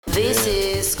This Yeah.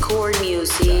 is Core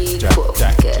Music Jack,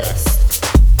 Jack, Podcast.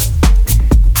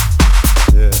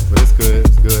 Yeah, but it's good,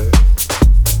 it's good.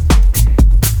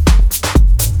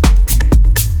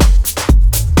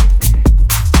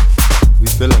 We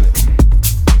feeling it.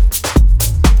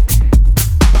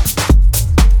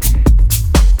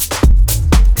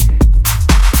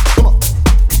 Come on.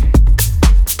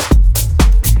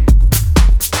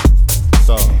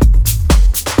 So,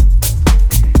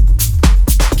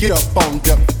 get up on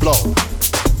the floor.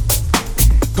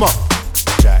 Come on.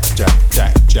 Jack, Jack,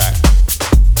 Jack, Jack.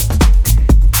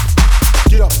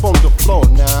 Get up on the floor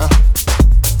now.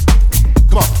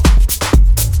 Come on.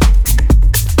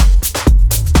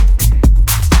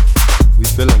 We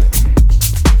feeling it.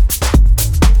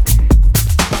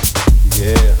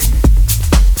 Yeah.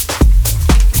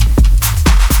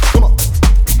 Come on.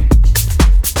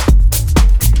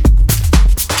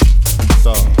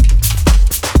 So.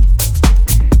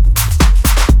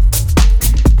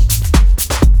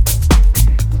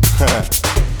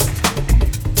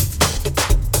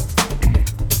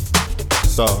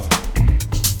 So,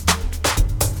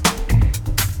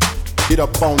 get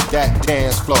up on that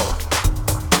dance floor.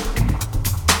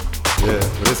 Yeah,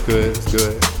 but it's good, it's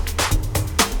good.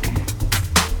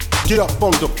 Get up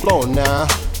on the floor now.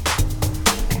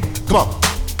 Come on.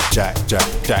 Jack, Jack,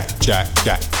 Jack, Jack,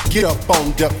 Jack. Get up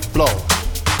on the floor.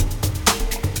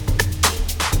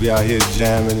 We out here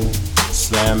jamming,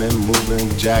 slamming,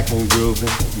 moving, jacking, grooving.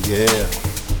 Yeah.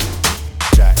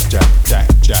 Jack, Jack, Jack,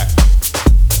 Jack.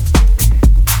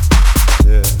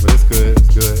 Yeah, but it's good,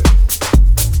 it's good.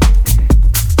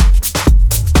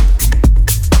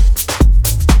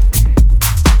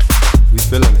 We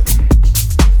feeling it.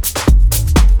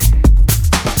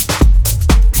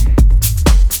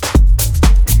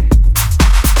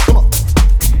 Come on.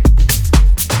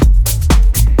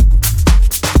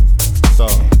 So,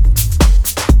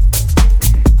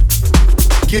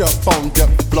 get up on the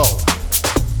floor.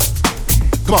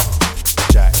 Come on.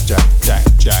 Jack, Jack, Jack,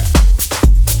 Jack.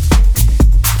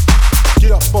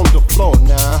 Get up on the floor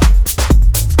now.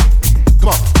 Come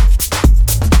on.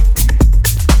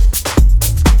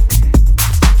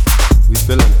 We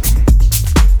feeling it.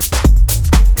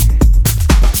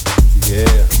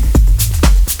 Yeah.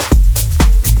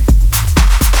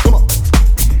 Come on.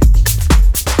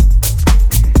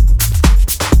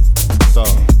 So.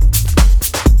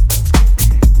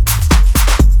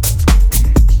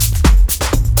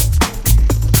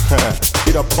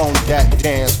 Get up on that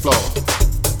dance floor.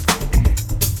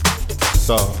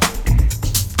 So,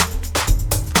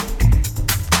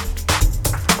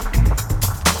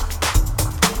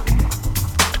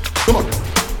 come on.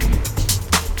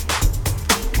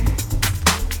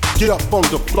 Get up on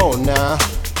the floor now.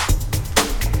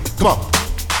 Come on.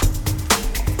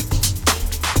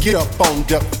 Get up on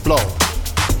the floor.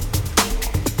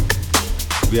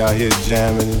 We out here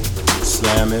jamming,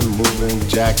 slamming, moving,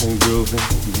 jacking, grooving.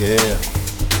 Yeah.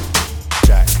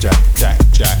 Jack, Jack, Jack,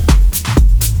 Jack.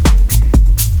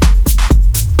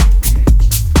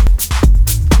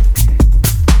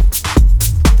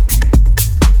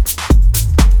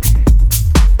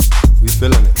 We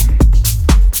feeling it.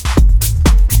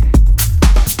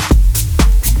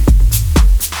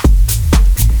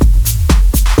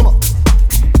 Come on.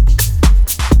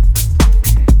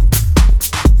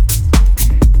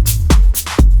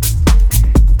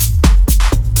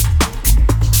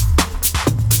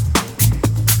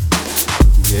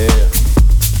 Yeah.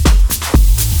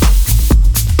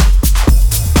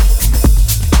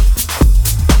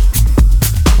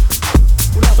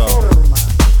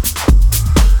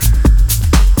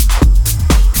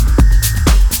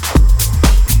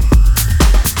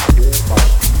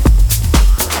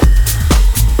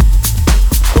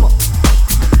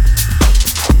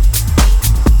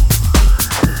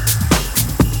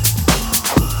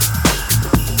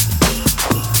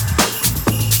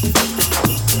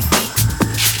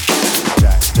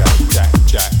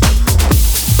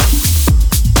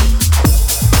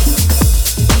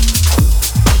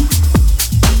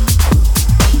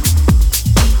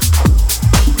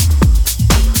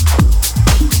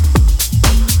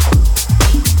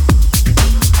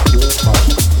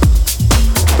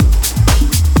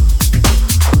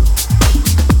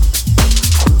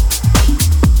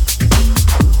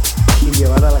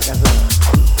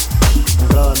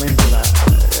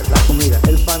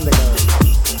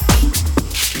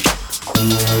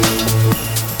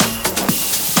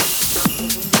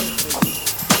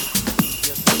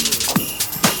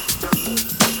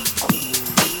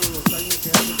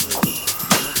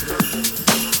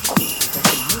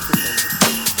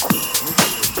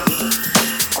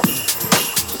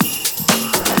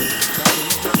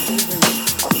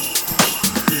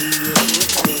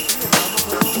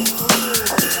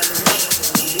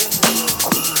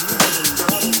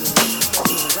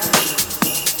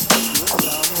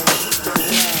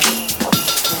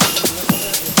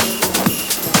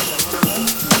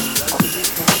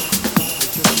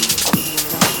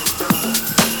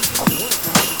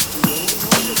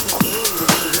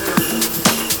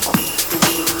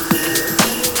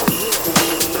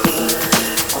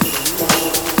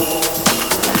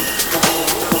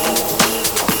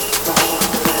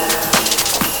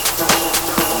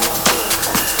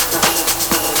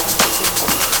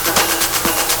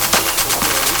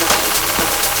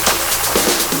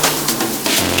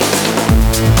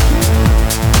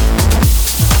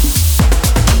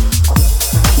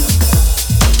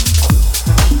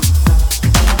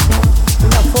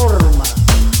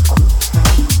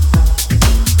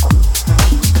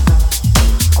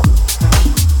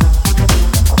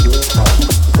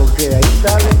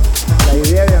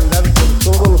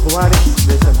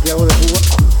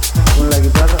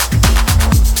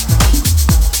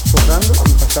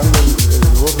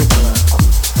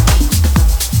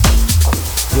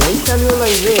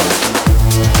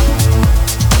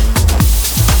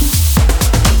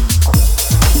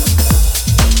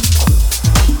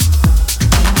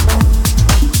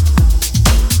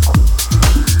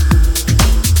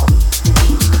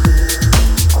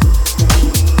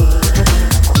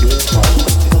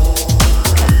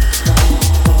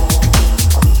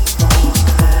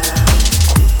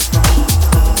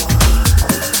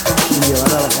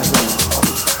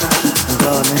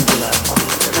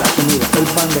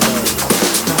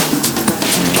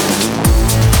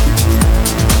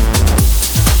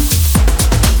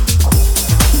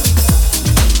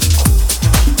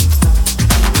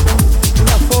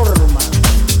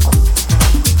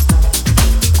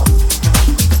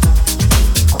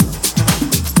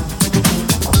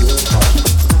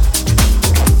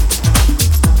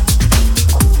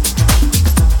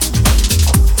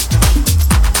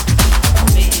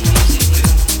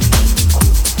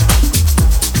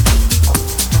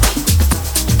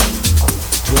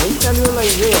 tell you like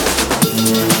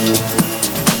this.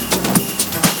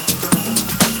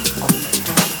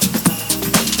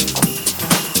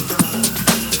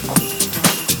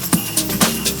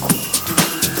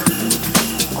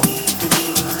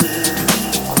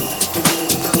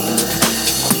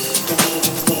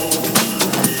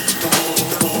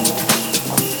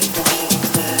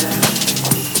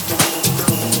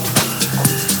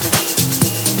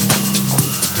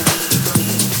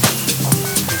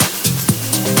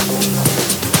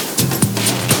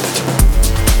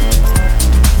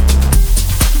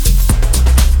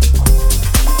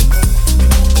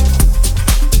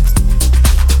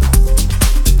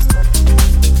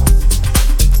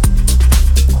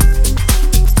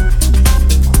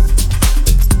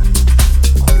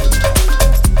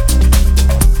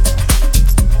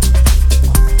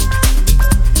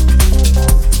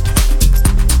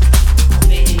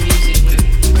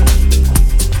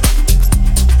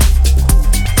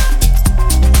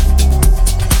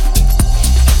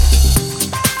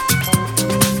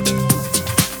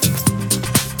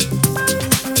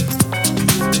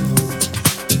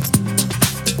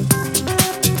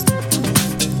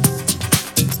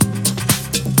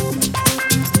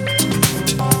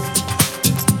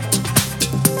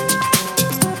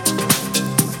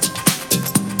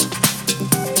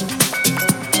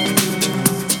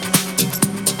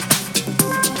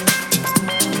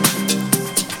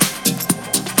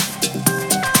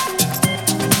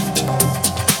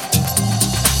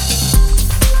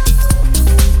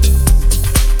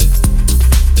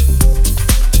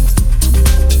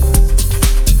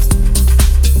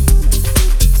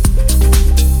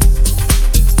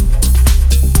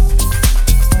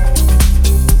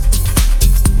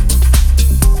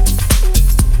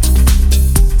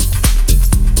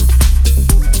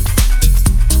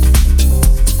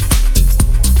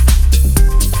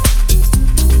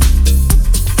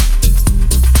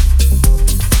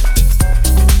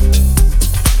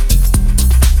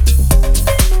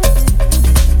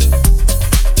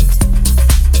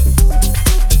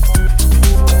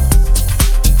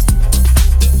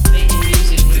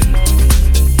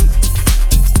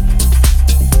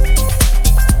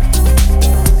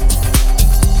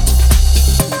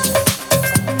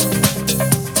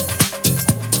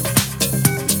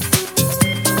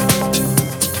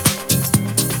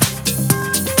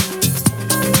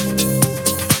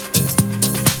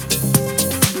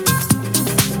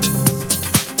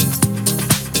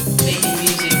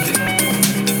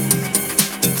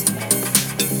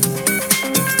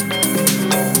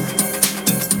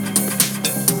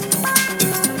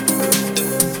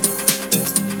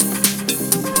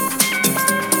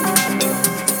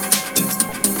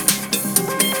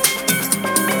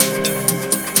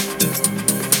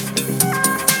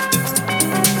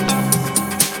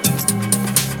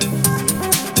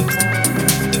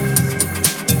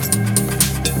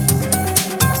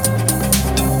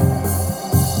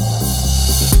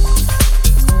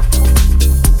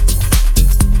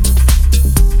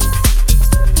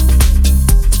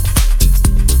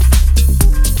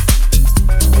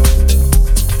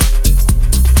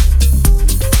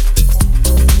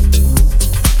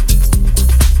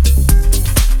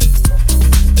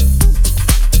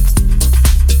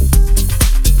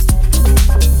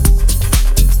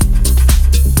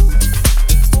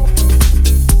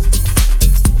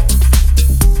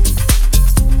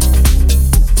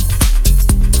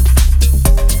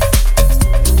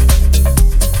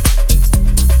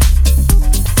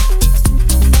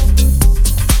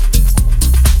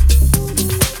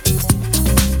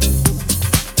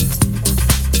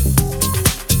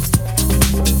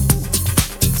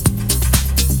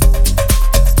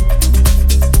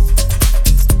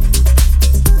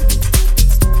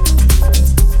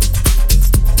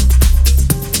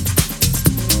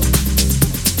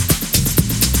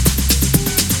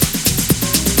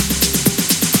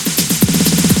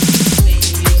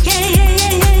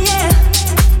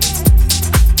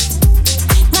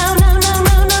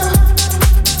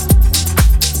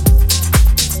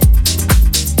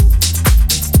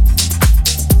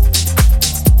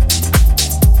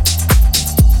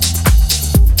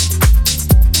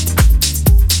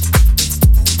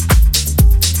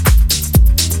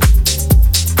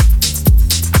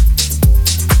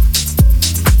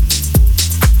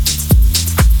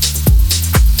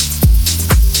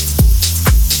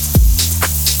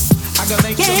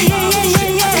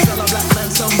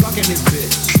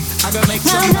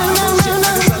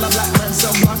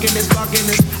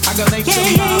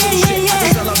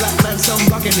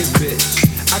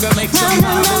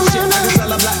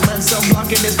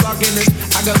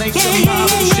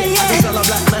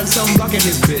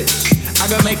 I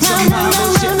can make some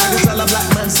Bible shit. I can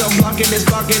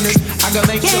I gotta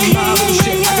make some Bible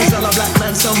shit. I can tell a black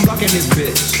man some rockin' this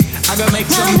bitch. I gotta make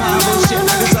some Bible shit.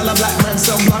 I can tell a black man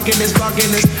some rockin' this.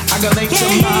 I gotta make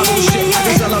some Bible shit. I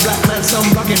can tell a black man some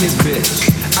rockin' this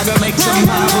bitch. I gotta make some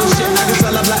Bible shit. I can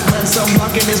tell a black man some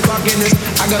rockin' this.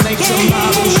 I gotta make some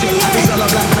Bible shit. I can tell a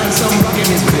black man some rockin'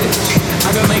 this bitch.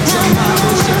 I gotta make some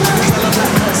Bible shit. I can tell a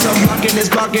black man some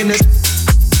rockin' this.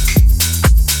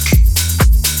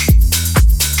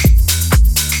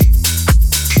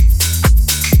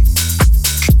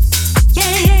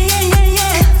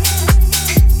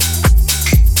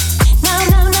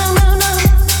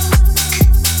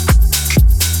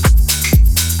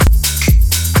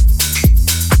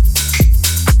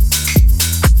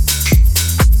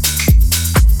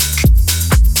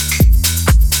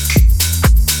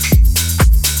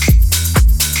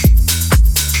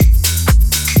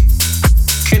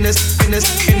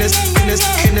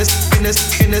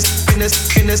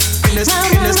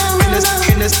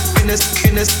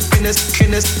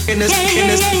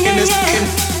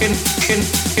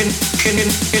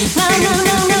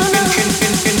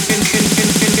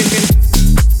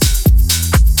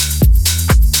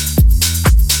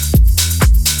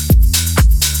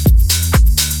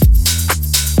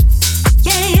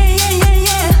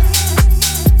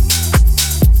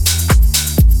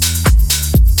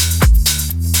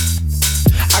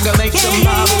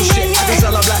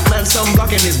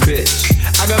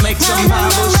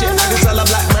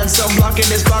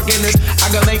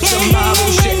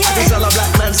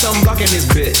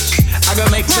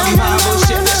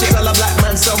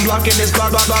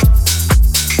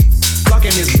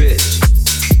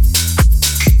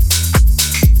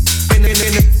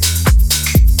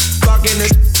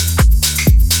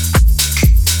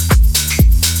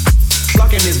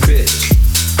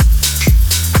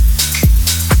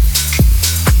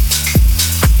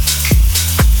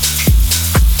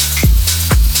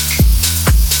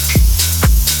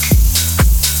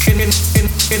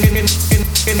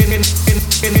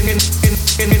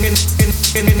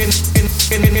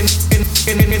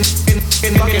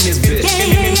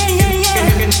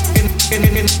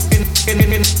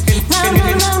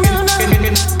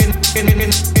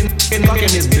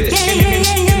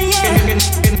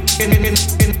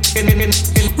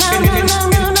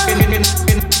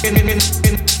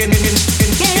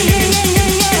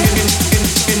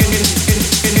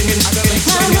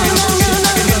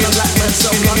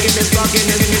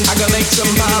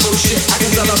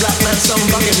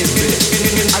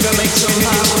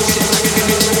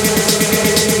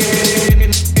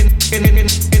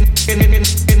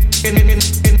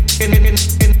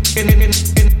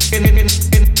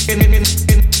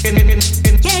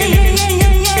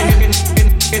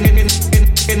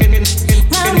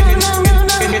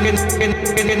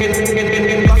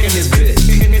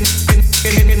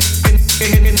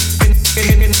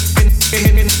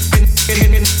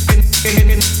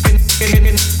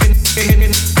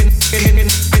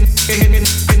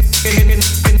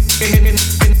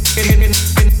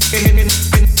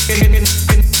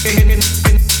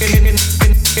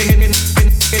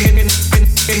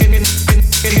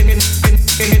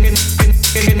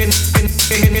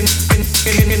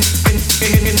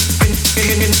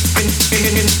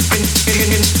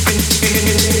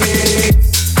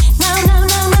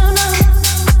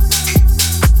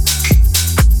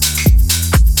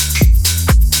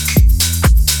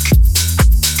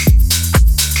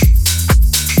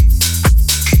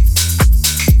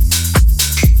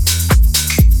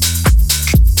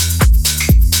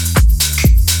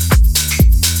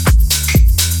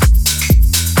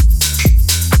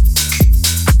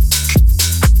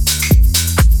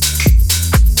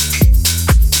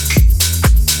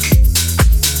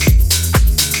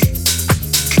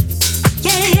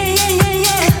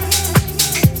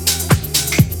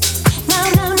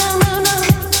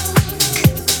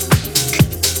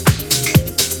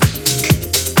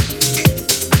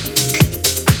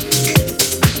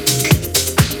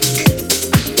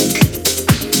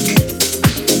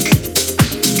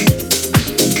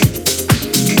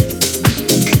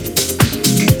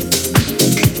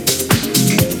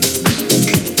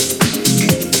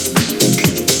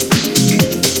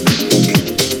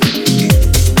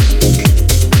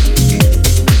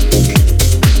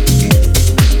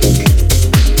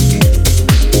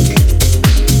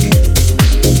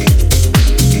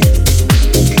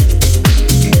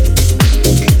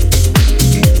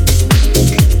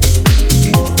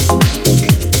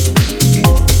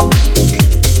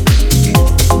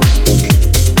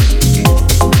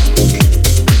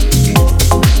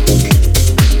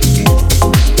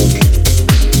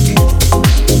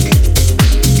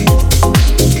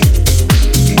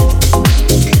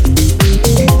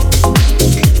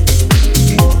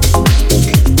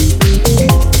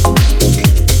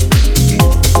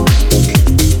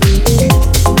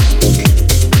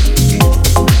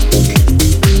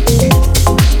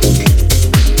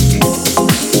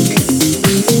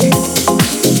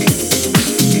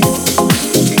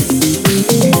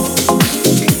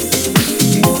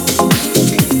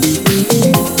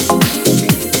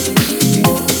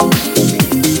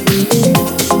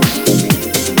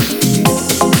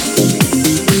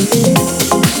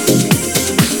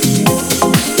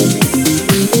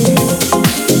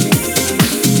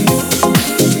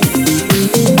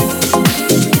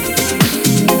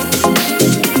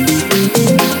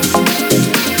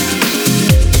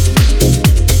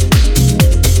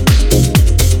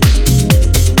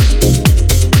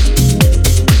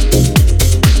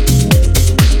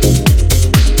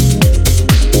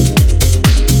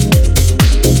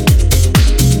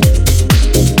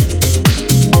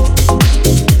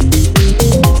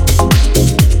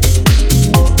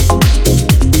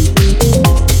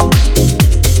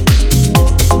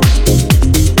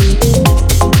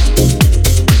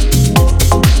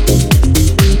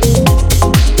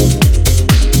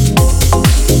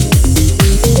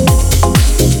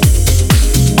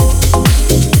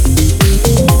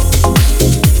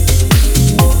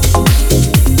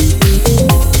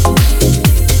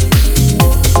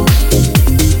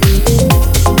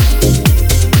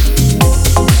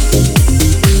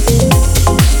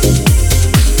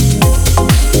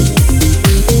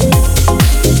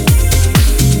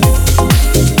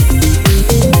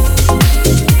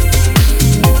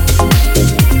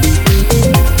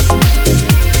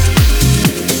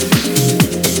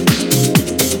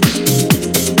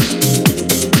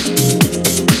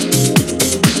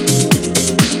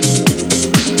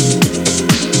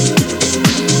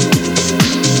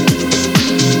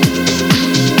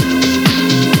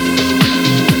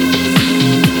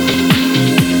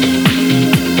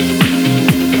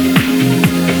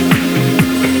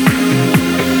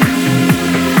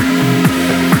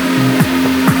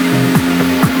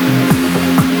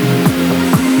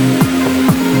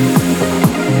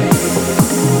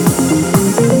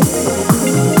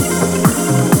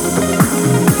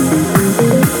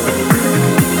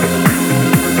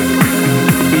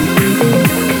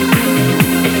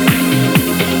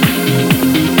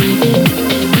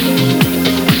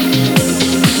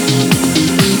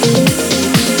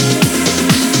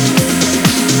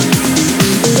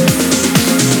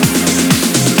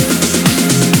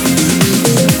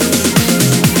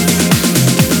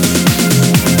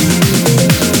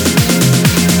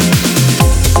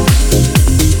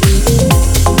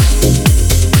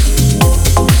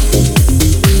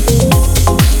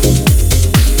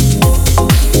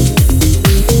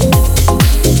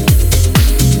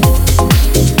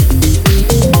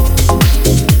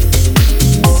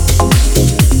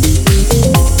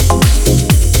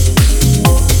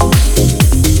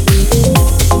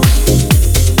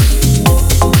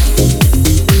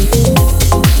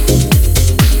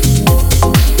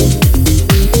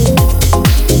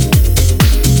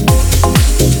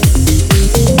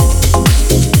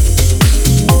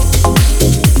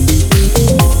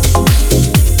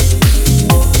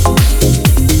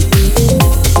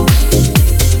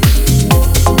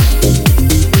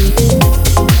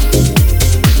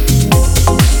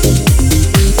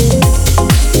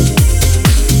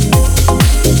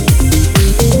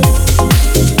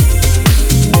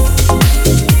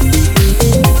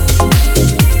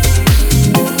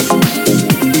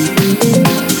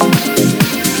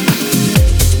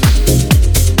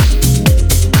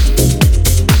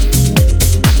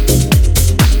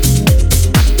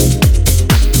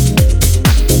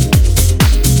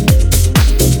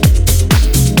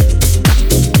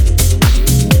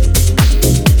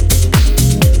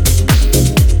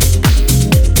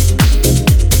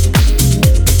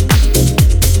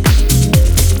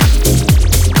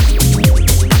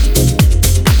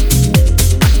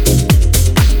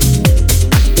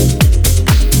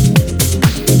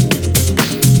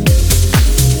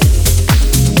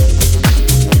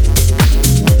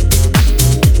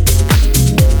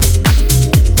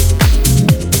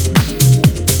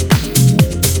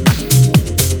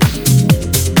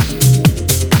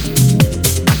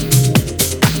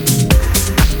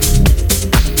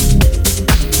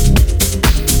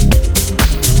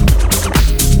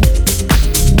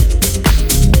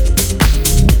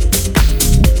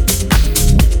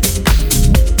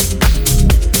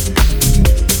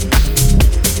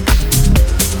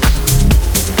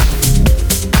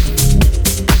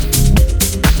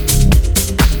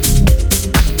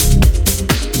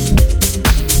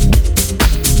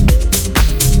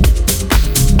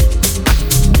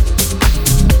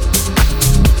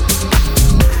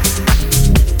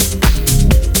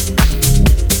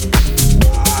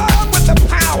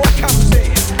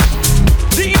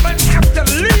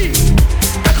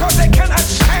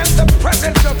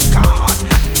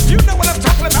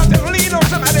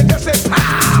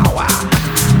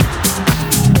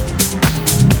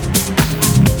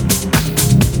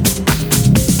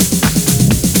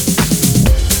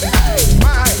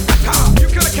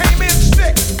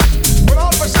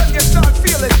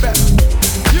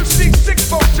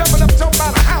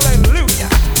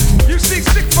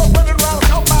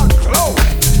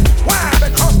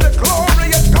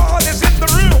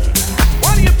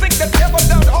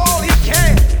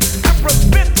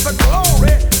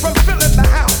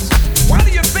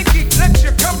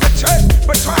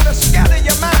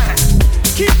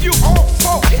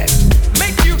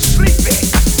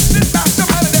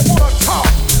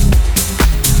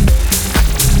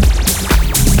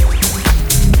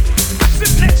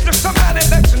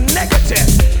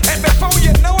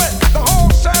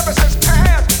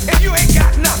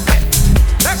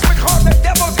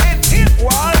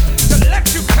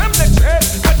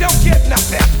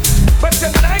 nothing. But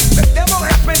tonight the devil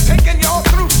has been taking y'all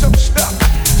through some stuff.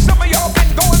 Some of y'all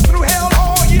been going through hell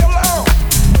all year long.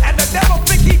 And the devil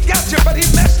think he got you, but he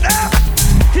messed up.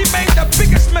 He made the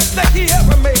biggest mistake he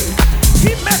ever made.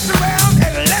 He messed around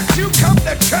and let you come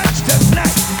to church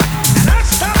tonight. And I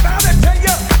stop out and tell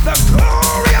you the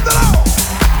glory of the Lord.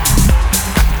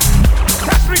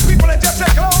 Touch three people and just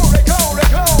say glory, glory,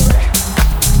 glory.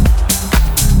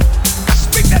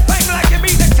 Speak that thing like you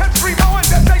mean it. Touch three more and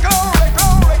just say glory,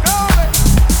 glory, glory.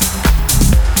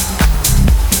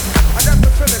 I got to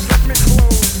finish. Let me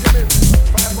close. Give me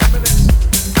 5 more minutes.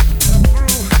 I'm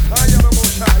through.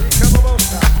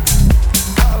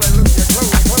 Hallelujah.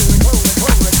 Glory, glory, glory,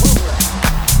 glory, glory.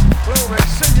 Glory,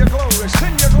 send your glory,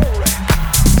 send your glory.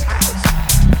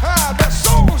 Their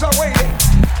souls are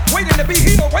waiting to be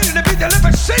healed, waiting to be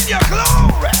delivered. Send your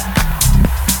glory.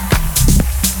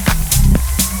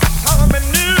 Solomon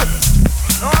knew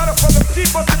in order for the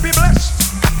people to be blessed,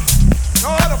 in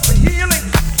order for healing,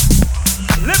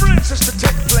 deliverances to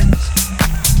take place,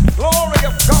 glory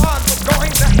of God was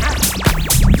going to have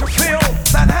to fill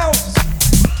that house.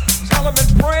 Solomon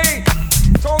prayed,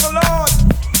 told the Lord,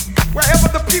 wherever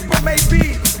the people may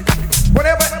be,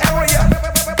 whatever area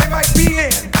they might be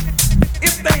in,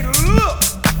 if they look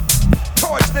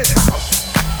towards this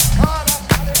house,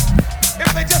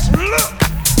 if they just look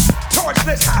towards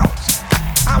this house,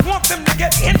 I want them to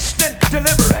get instant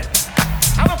deliverance.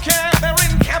 I don't care if they're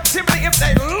in captivity, if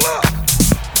they look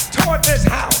toward this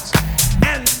house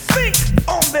and think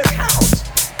on this house,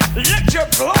 let your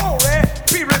glory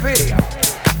be revealed.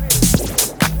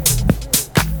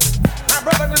 My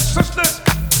brothers and sisters,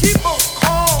 people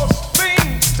cause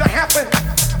things to happen,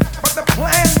 but the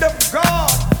plan of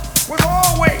God was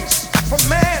always for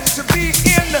man to be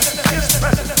in his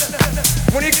presence.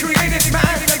 When he created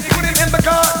man, he put him in the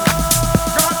garden.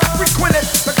 God frequented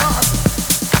the garden.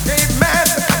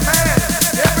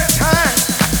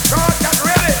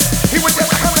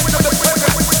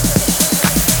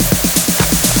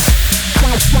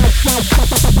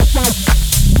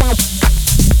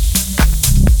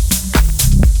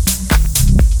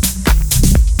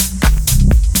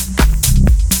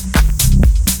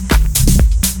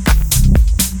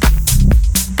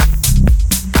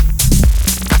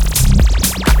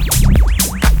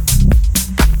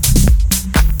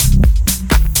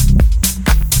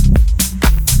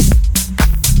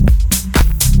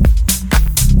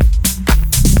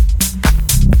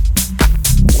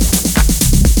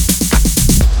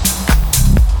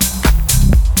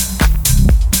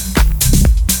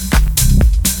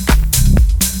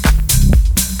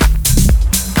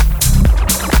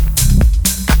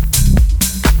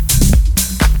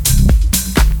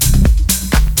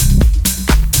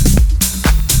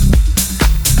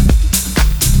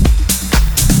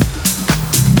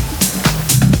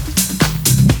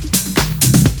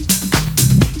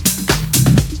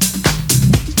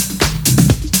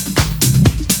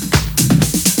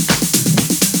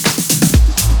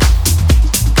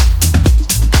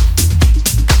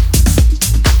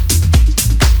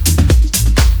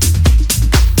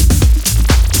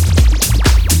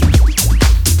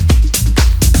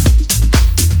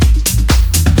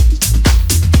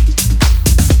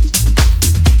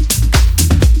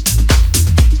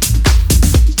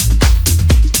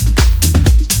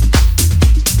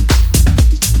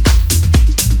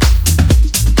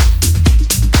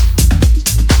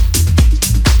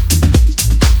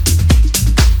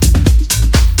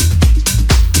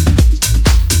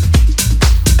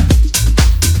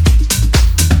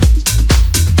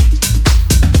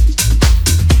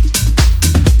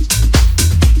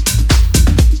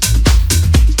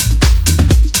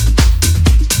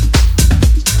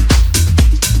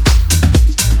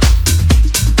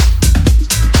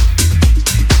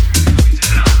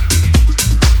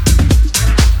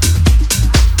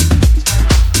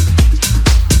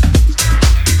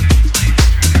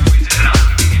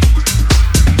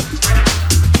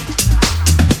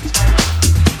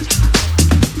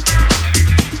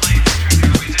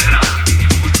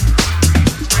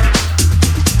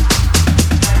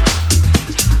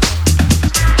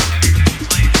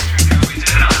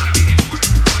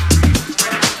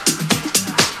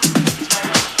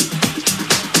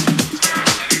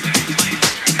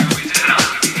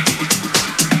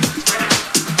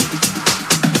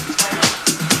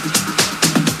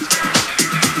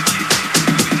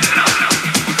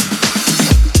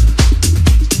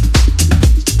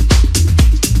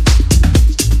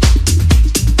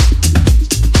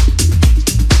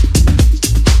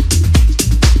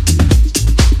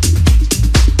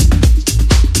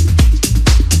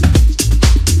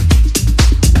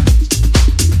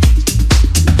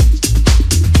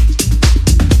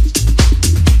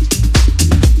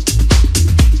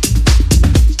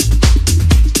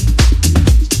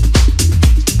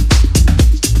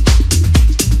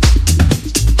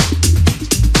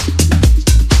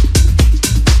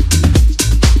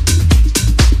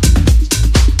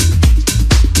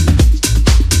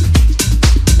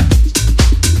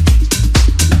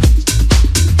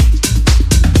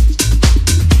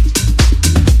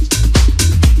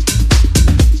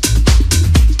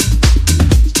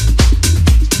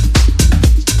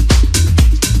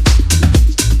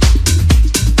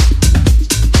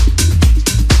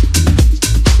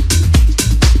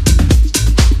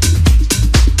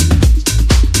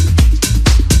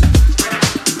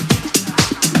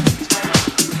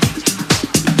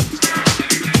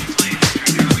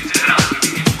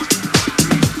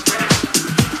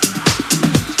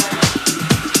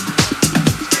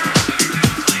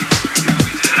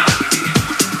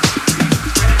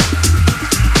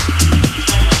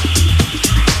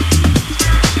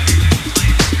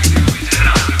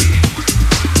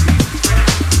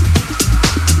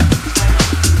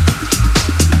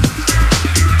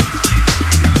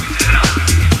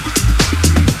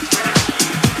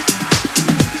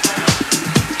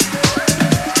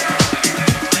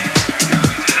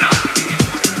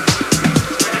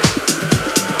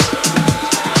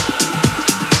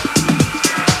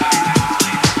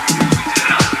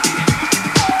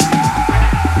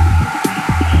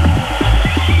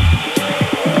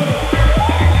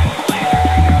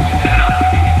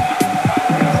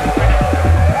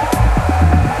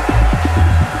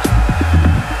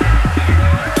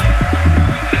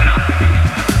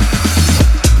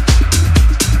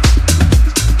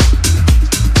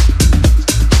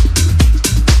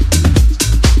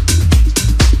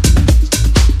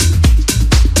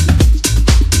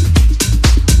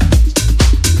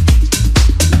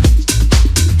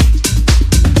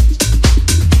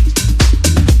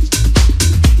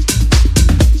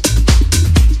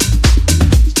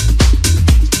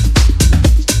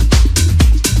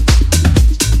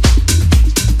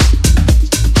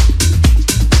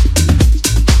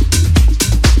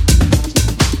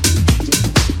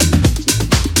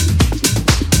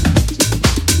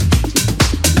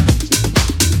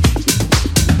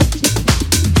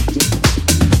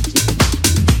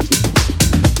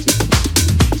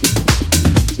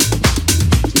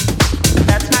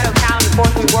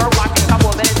 forth. We were watching a couple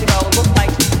of minutes ago. It looked like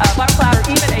funnel cloud or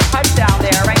even a touchdown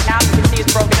there. Right now you can see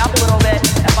it's broken up a little bit.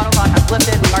 And funnel cloud has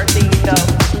lifted. We are seeing some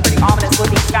pretty ominous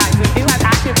looking skies. We do have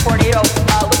active tornado.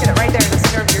 Look at it right there in the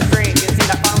center of your screen. You can see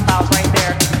that funnel cloud right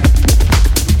there.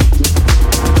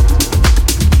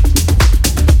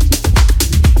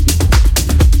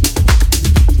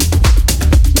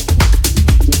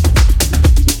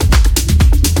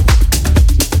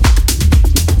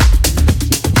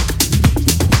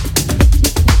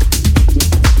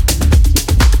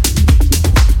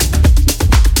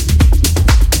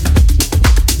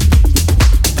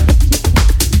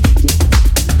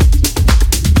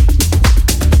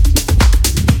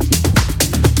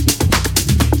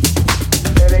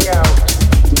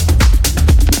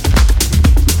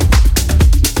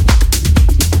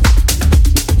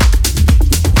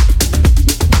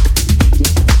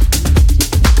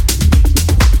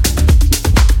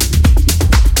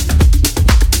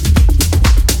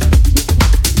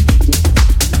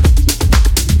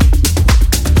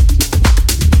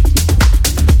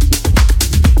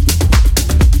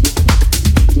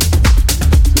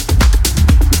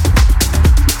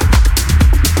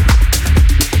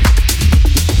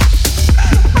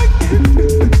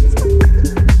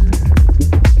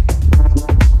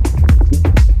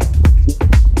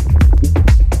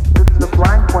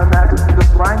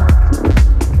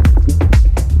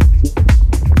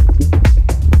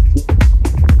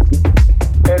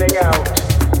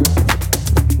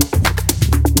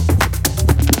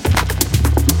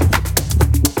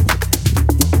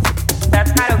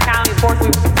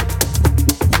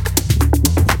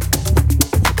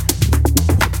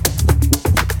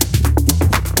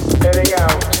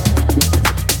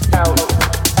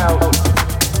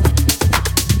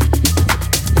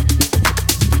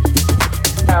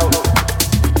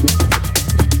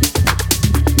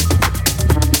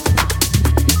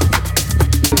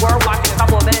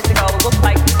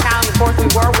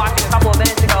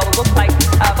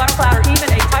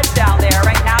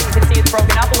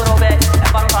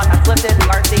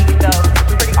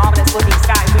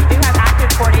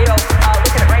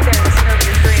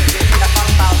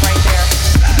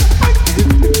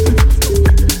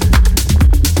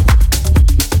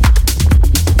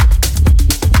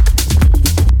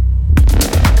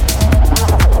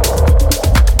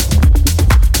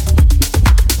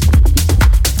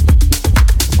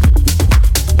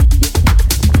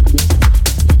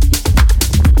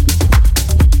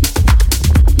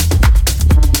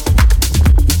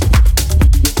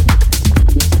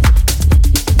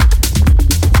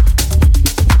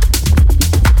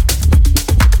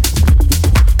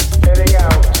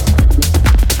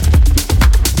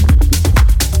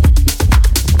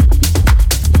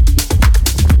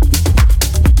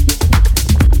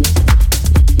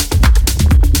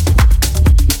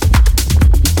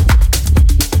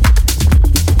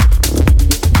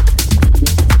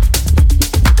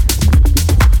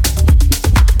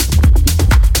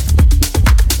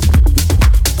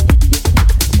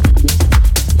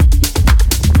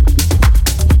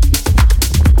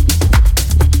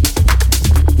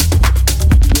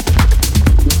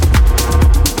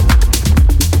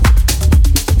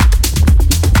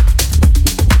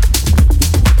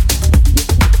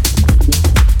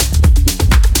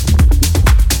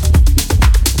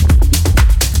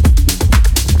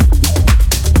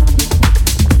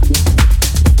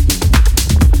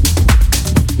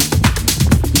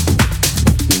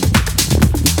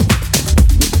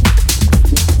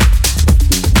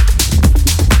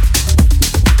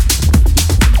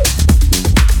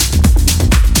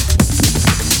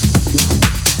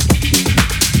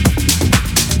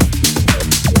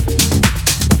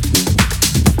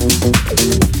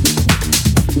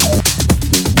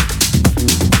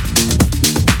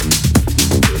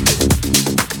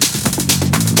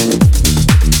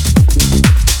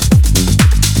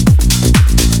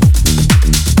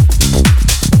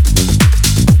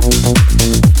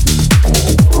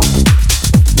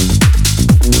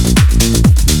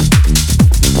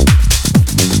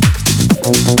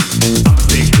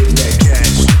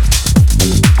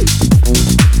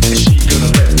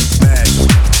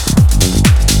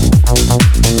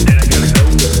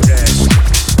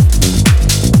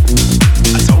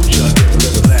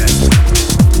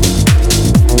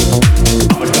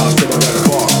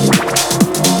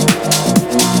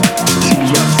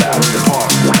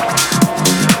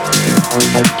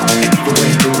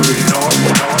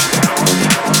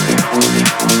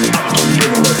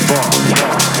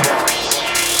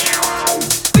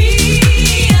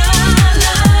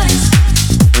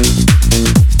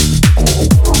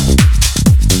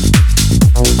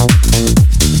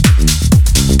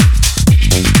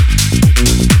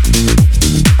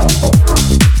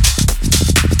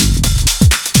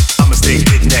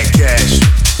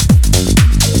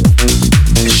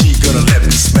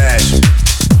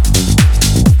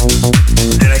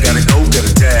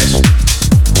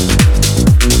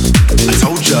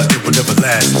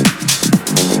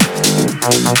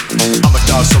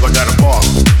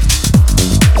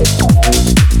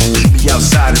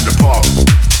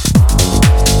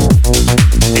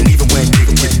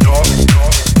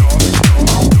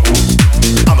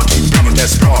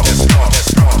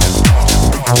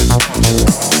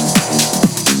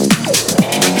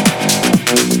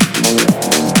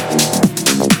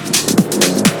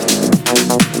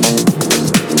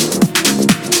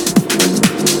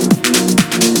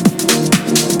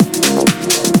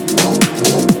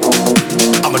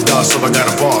 car, so I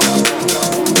gotta park.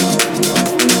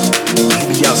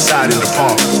 Meet me outside in the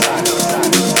park.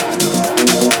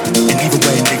 And even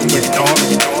when it gets dark,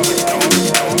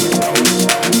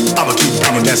 I'ma keep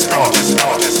bringing that spark.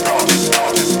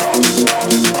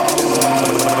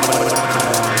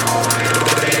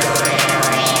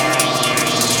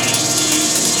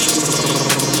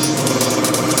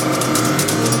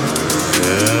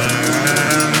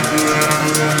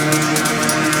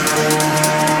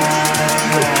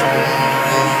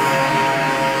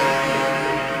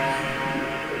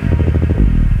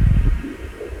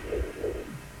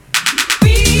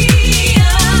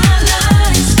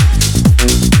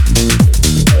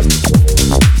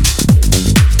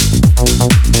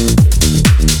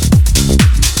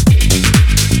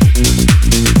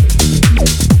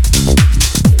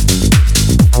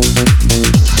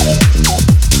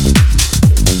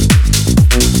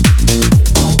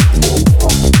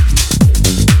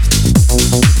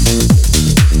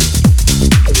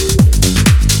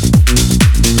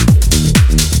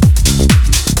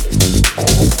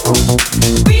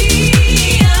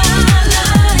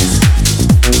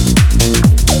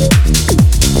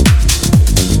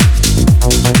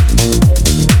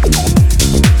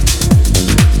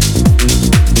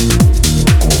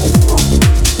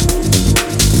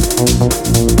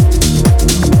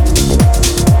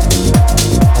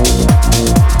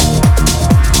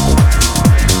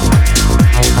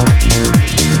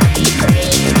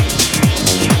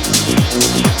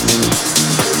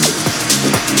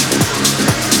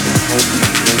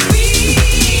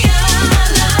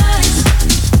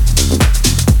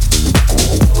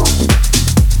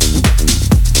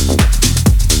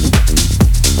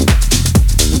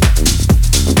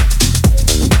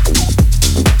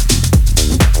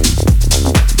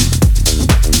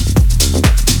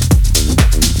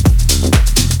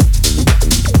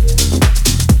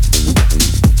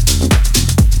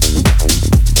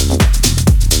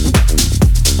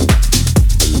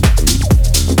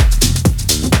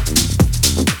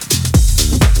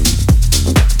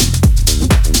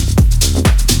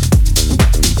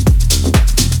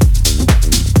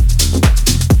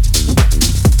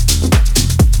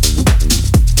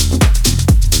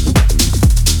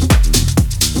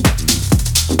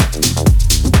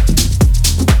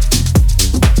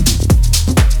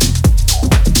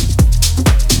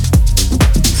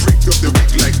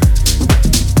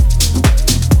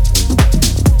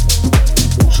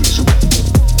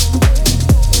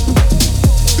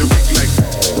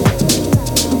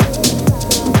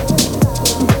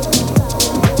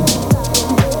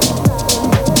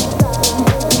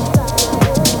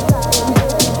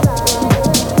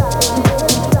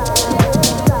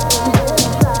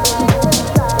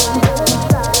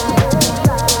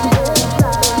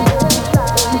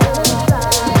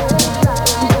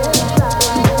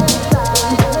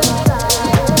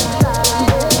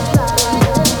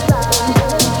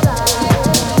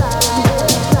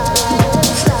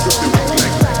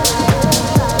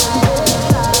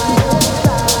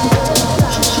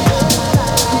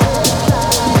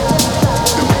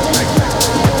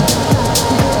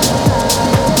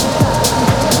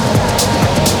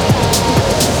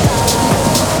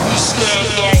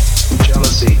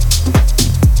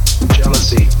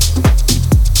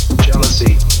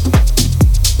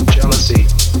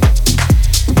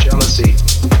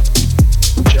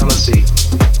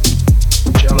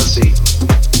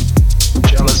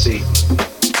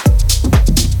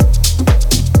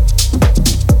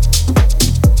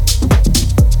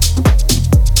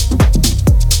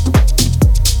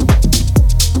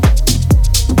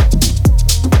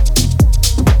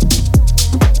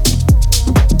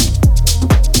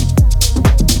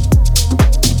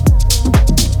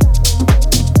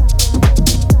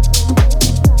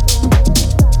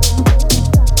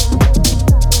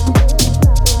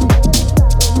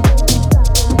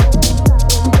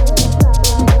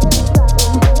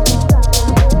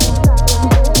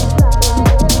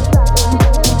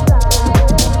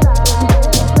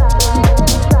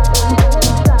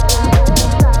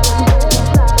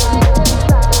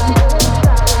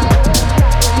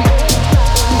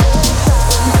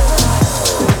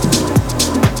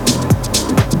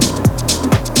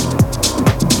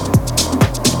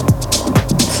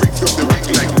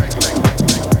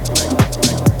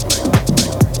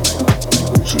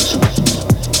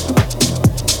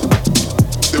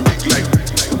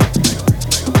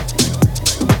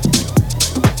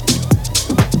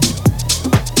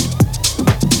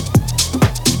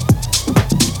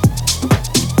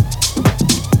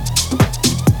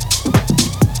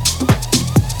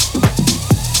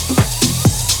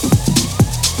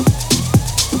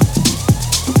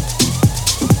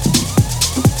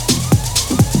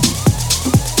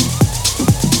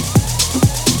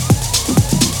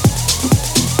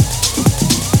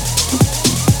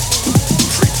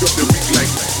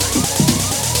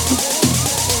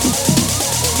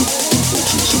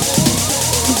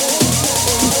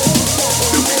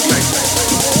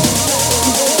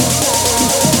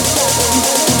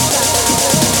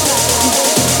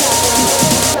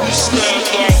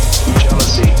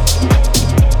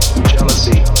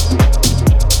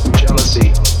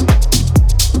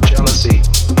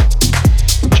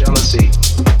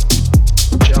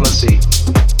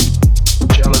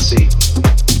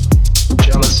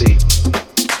 Jealousy.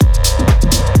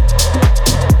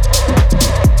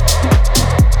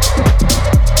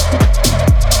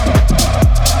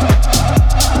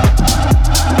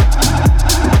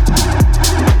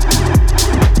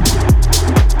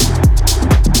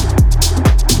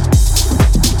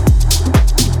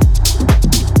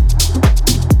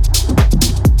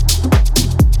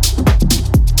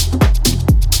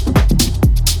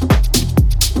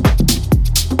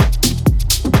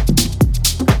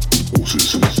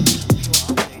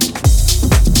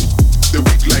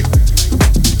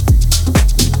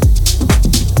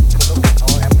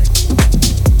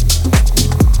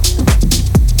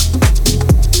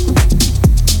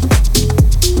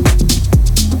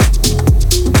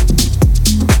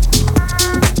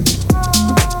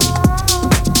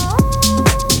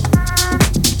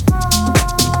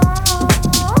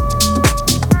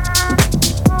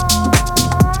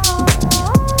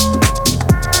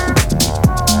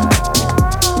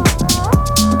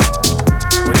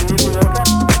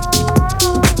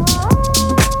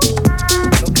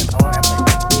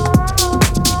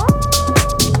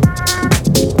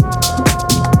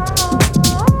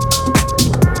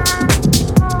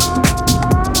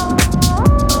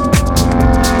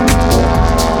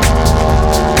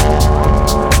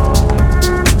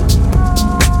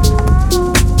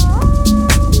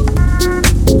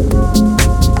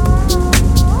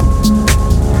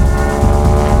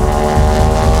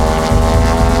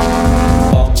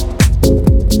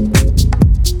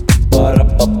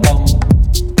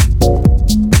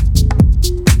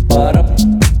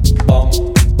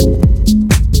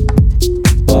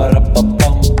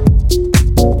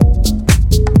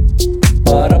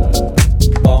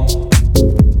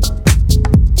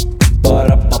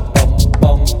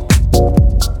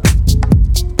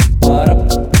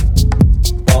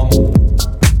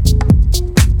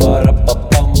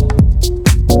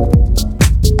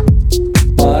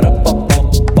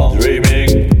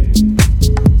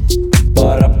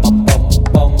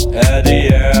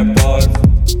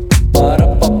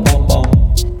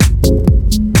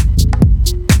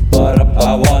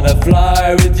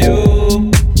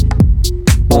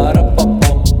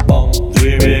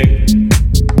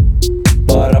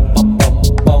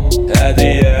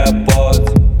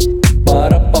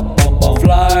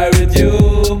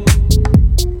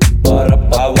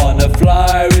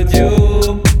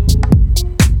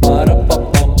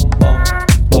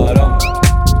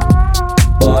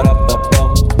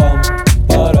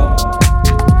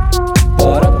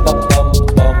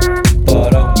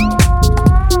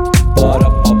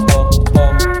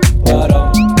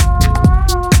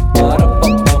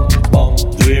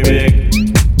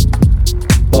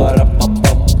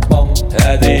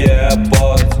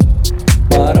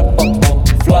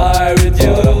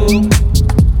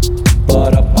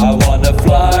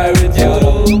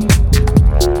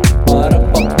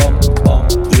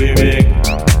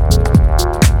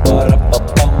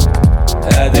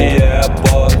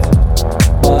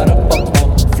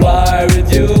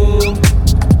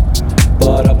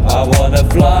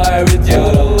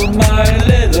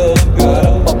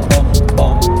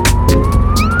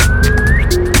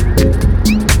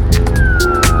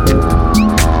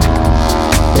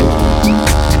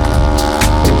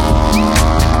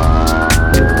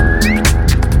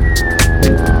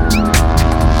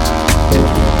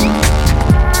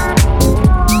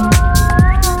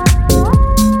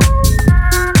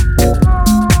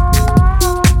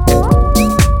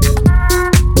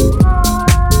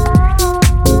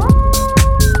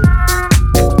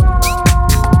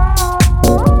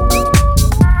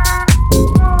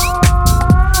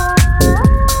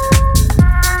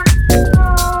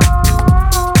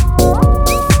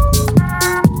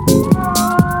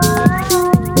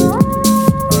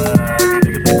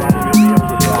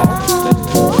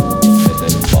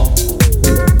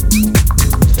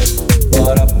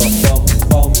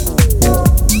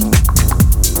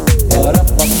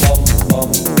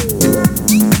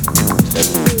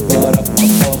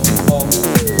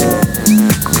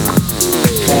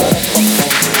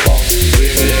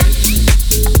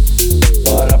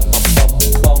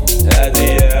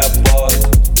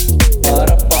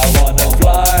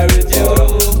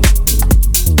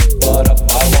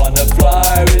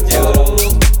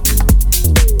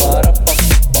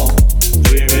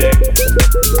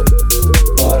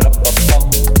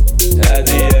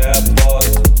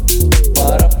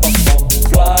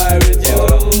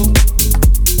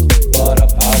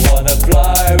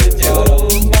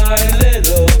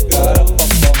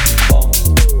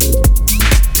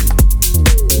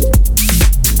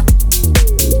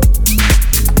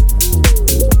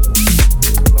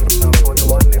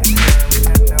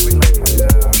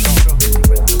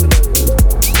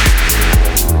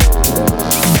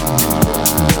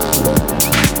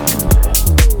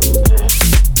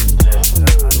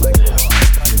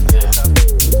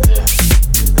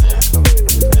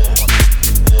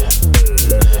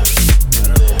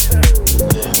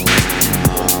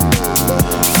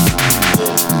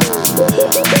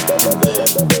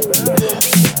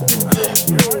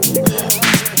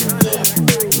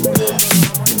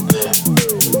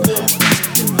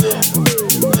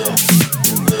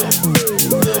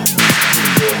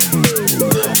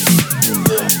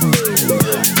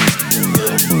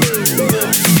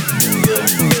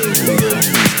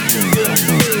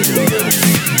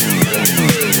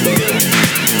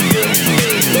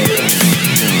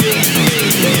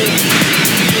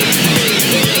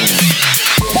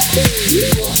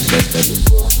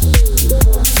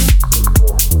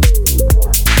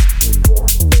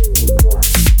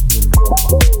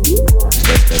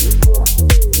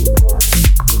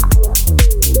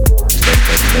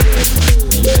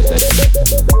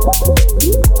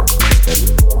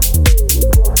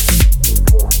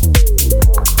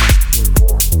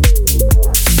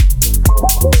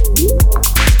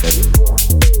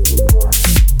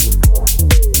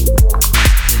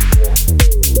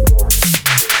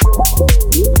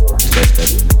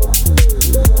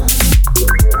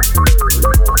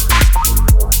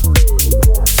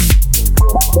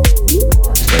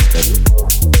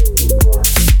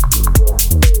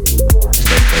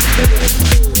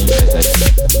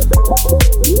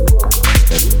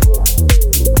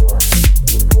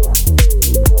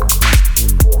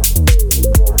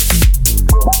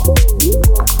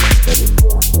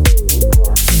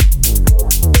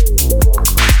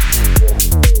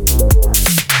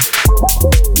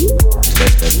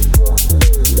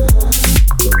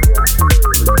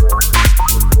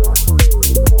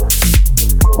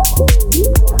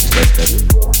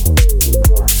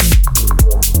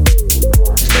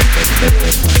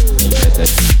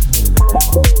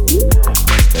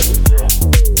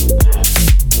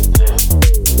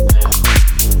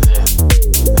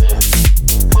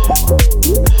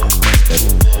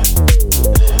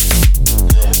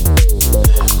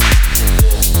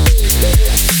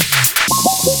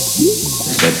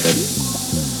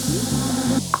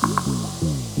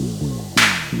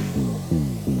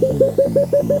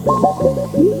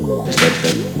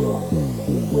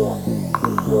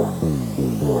 Steady,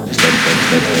 steady,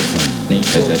 steady, steady. Steady,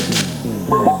 steady.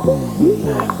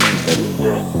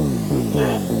 Steady.